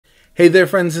Hey there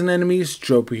friends and enemies,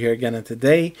 Droper here again, and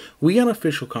today we got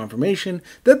official confirmation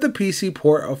that the PC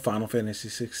port of Final Fantasy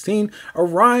XVI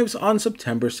arrives on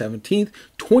September 17th,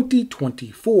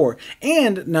 2024,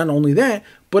 and not only that,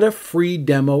 but a free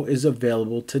demo is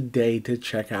available today to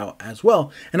check out as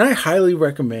well. And I highly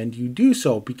recommend you do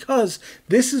so because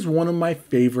this is one of my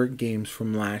favorite games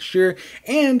from last year.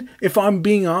 And if I'm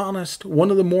being honest, one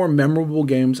of the more memorable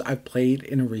games I've played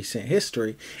in recent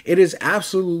history. It has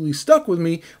absolutely stuck with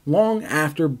me long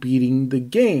after beating the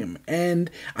game. And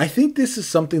I think this is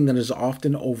something that is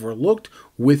often overlooked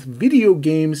with video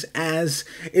games, as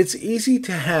it's easy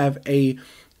to have a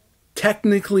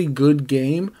technically good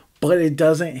game, but it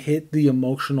doesn't hit the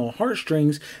emotional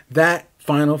heartstrings that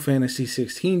Final Fantasy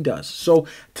XVI does. So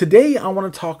today I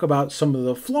want to talk about some of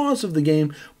the flaws of the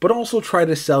game, but also try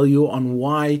to sell you on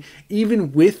why,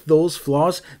 even with those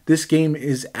flaws, this game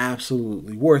is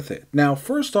absolutely worth it. Now,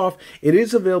 first off, it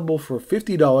is available for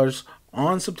 $50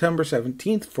 on September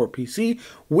 17th for PC,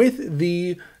 with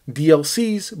the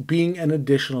DLCs being an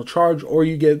additional charge, or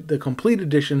you get the complete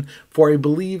edition for, I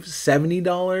believe,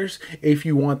 $70 if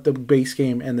you want the base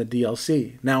game and the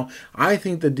DLC. Now, I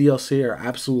think the DLC are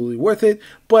absolutely worth it,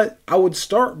 but I would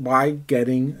start by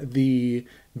getting the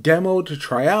demo to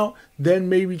try out, then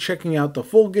maybe checking out the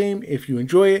full game if you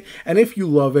enjoy it, and if you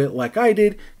love it like I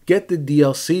did, get the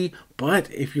DLC.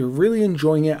 But if you're really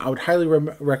enjoying it, I would highly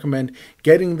recommend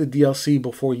getting the DLC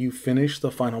before you finish the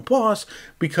final boss,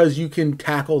 because you can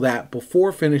tackle that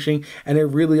before finishing, and it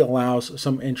really allows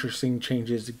some interesting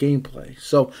changes to gameplay.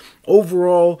 So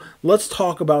overall, let's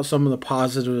talk about some of the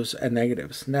positives and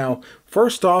negatives. Now,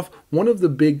 first off, one of the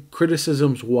big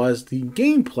criticisms was the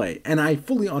gameplay, and I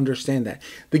fully understand that.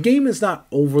 The game is not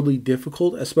overly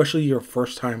difficult, especially your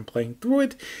first time playing through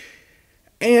it.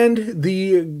 And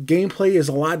the gameplay is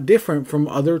a lot different from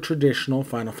other traditional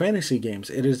Final Fantasy games.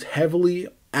 It is heavily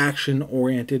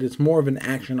action-oriented. It's more of an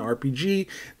action RPG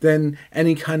than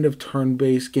any kind of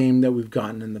turn-based game that we've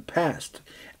gotten in the past.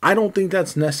 I don't think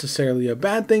that's necessarily a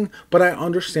bad thing, but I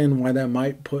understand why that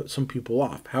might put some people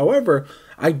off. However,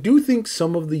 I do think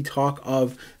some of the talk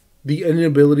of the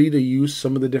inability to use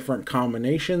some of the different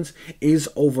combinations is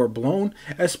overblown,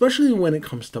 especially when it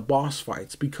comes to boss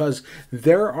fights, because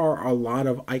there are a lot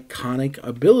of iconic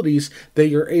abilities that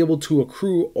you're able to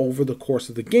accrue over the course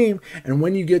of the game, and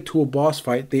when you get to a boss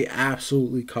fight, they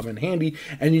absolutely come in handy,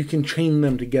 and you can chain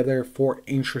them together for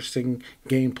interesting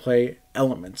gameplay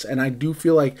elements. And I do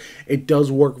feel like it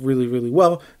does work really, really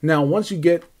well. Now, once you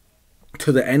get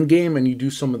to the end game and you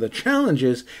do some of the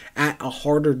challenges at a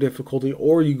harder difficulty,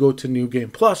 or you go to New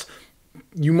Game Plus,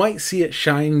 you might see it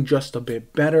shine just a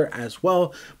bit better as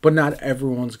well, but not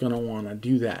everyone's going to want to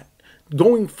do that.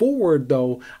 Going forward,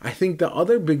 though, I think the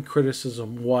other big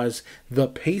criticism was the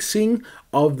pacing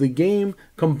of the game,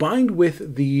 combined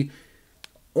with the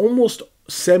almost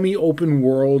semi-open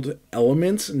world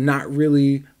elements not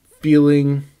really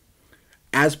feeling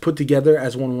as put together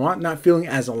as one would want, not feeling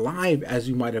as alive as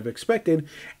you might have expected,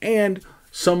 and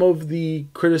some of the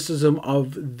criticism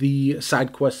of the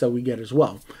side quests that we get as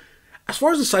well. As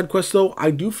far as the side quests, though,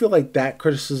 I do feel like that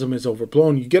criticism is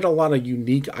overblown. You get a lot of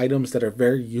unique items that are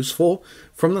very useful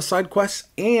from the side quests,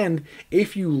 and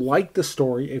if you like the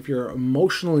story, if you're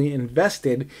emotionally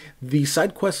invested, the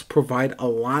side quests provide a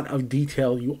lot of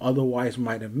detail you otherwise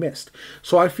might have missed.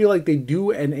 So I feel like they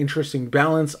do an interesting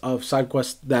balance of side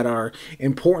quests that are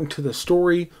important to the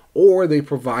story, or they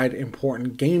provide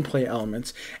important gameplay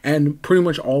elements, and pretty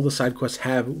much all the side quests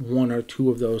have one or two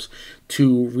of those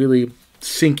to really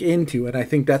sink into. And I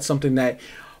think that's something that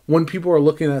when people are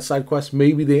looking at side quests,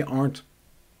 maybe they aren't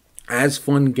as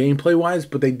fun gameplay wise,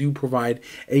 but they do provide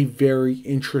a very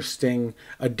interesting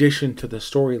addition to the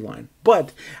storyline.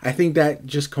 But I think that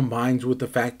just combines with the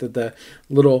fact that the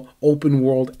little open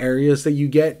world areas that you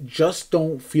get just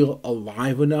don't feel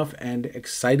alive enough and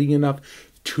exciting enough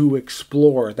to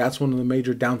explore. That's one of the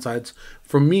major downsides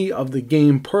for me of the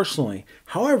game personally.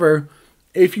 However,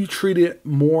 if you treat it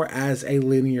more as a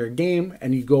linear game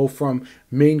and you go from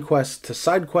main quests to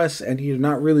side quests and you're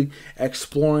not really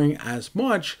exploring as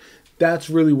much, that's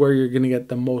really where you're going to get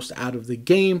the most out of the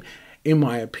game, in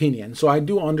my opinion. So I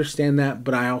do understand that,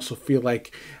 but I also feel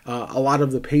like a lot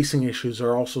of the pacing issues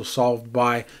are also solved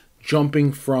by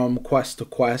jumping from quest to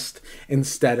quest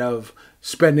instead of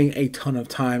spending a ton of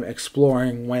time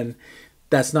exploring when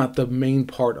that's not the main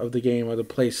part of the game or the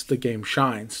place the game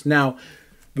shines. Now,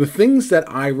 the things that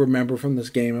I remember from this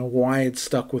game and why it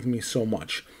stuck with me so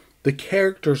much. The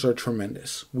characters are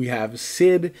tremendous. We have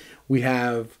Sid, we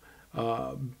have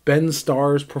Ben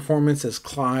Starr's performance as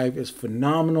Clive is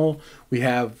phenomenal. We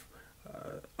have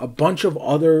a bunch of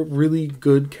other really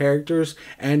good characters,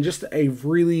 and just a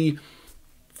really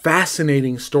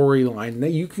fascinating storyline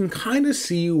that you can kind of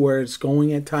see where it's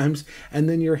going at times, and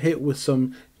then you're hit with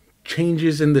some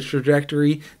changes in the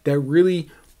trajectory that really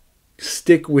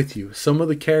stick with you. Some of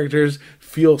the characters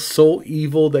feel so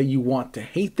evil that you want to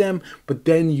hate them, but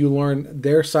then you learn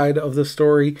their side of the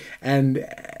story, and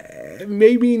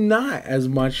maybe not as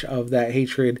much of that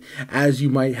hatred as you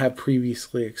might have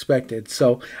previously expected.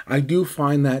 So I do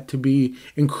find that to be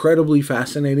incredibly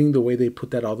fascinating, the way they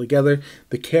put that all together.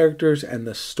 The characters and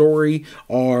the story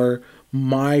are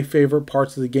my favorite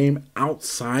parts of the game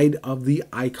outside of the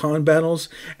icon battles,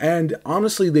 and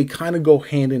honestly they kind of go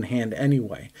hand in hand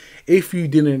anyway. If you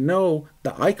didn't know,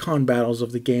 the icon battles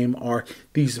of the game are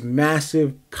these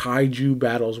massive kaiju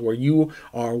battles where you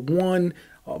are one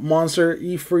monster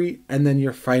Ifrit and then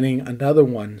you're fighting another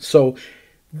one. So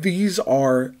these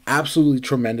are absolutely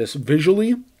tremendous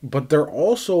visually, but they're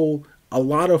also a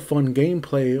lot of fun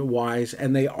gameplay wise,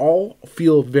 and they all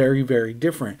feel very, very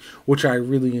different, which I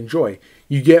really enjoy.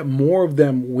 You get more of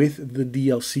them with the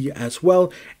DLC as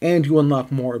well, and you unlock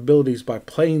more abilities by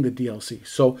playing the DLC.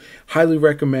 So highly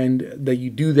recommend that you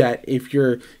do that if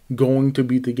you're going to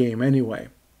beat the game anyway.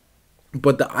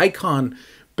 But the icon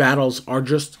battles are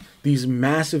just these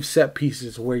massive set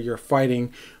pieces where you're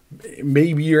fighting.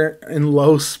 Maybe you're in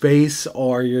low space,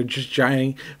 or you're just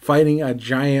fighting a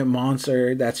giant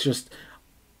monster that's just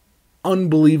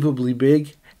unbelievably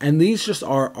big. And these just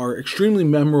are extremely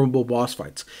memorable boss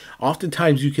fights.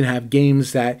 Oftentimes you can have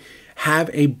games that have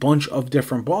a bunch of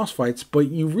different boss fights, but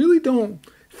you really don't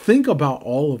think about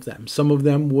all of them. Some of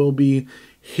them will be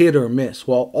hit or miss.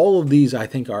 Well, all of these I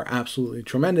think are absolutely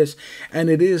tremendous, and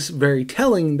it is very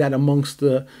telling that amongst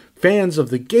the fans of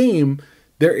the game,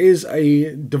 there is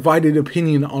a divided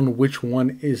opinion on which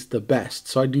one is the best.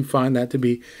 So I do find that to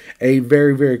be a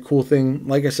very, very cool thing.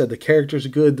 Like I said, the characters are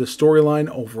good. The storyline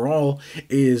overall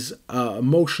is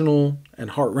emotional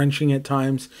and heart-wrenching at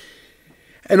times.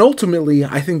 And ultimately,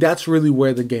 I think that's really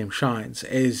where the game shines,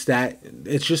 is that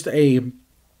it's just a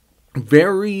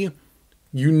very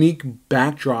unique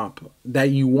backdrop that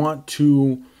you want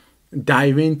to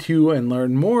dive into and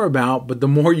learn more about, but the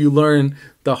more you learn,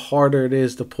 the harder it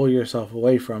is to pull yourself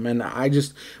away from. And I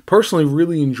just personally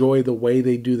really enjoy the way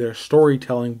they do their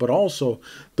storytelling, but also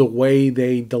the way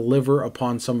they deliver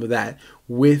upon some of that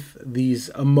with these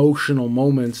emotional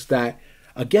moments that,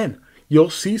 again, you'll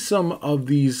see some of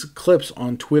these clips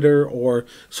on Twitter or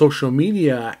social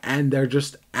media, and they're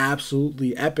just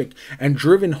absolutely epic and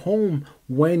driven home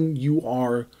when you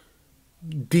are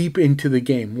deep into the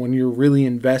game, when you're really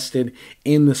invested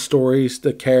in the stories,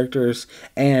 the characters,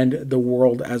 and the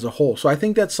world as a whole. So I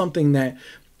think that's something that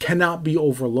cannot be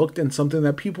overlooked, and something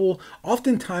that people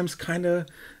oftentimes kind of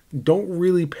don't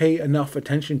really pay enough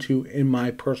attention to, in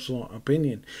my personal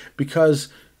opinion. Because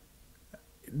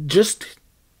just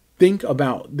think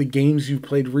about the games you've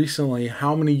played recently,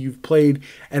 how many you've played,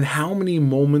 and how many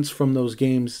moments from those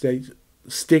games that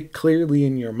stick clearly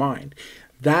in your mind.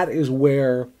 That is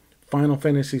where Final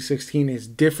Fantasy XVI is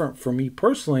different for me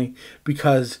personally,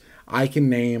 because I can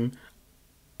name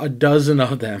a dozen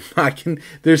of them.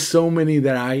 There's so many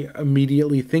that I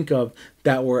immediately think of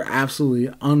that were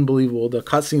absolutely unbelievable. The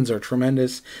cutscenes are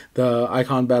tremendous. The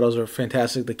icon battles are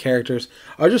fantastic. The characters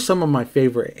are just some of my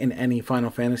favorite in any Final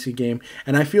Fantasy game.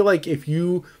 And I feel like if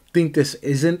you think this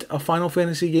isn't a Final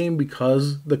Fantasy game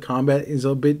because the combat is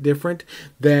a bit different,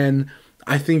 then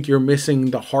I think you're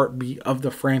missing the heartbeat of the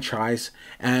franchise,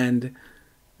 and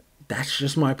that's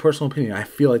just my personal opinion. I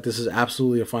feel like this is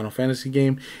absolutely a Final Fantasy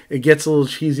game. It gets a little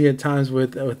cheesy at times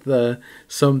with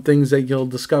some things that you'll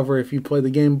discover if you play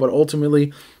the game, but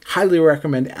ultimately, highly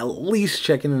recommend at least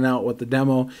checking it out with the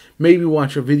demo. Maybe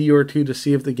watch a video or two to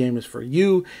see if the game is for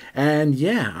you. And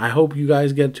yeah, I hope you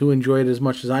guys get to enjoy it as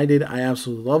much as I did. I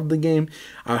absolutely loved the game.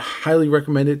 I highly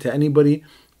recommend it to anybody.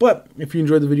 But if you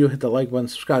enjoyed the video, hit the like button,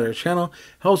 subscribe to our channel.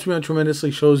 Helps me out tremendously.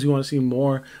 Shows you want to see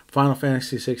more Final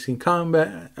Fantasy XVI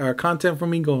content from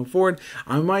me going forward.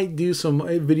 I might do some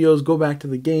videos, go back to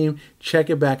the game, check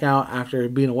it back out after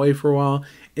being away for a while,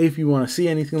 if you want to see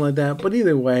anything like that. But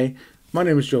either way, my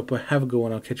name is Jopa. Have a good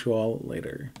one. I'll catch you all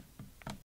later.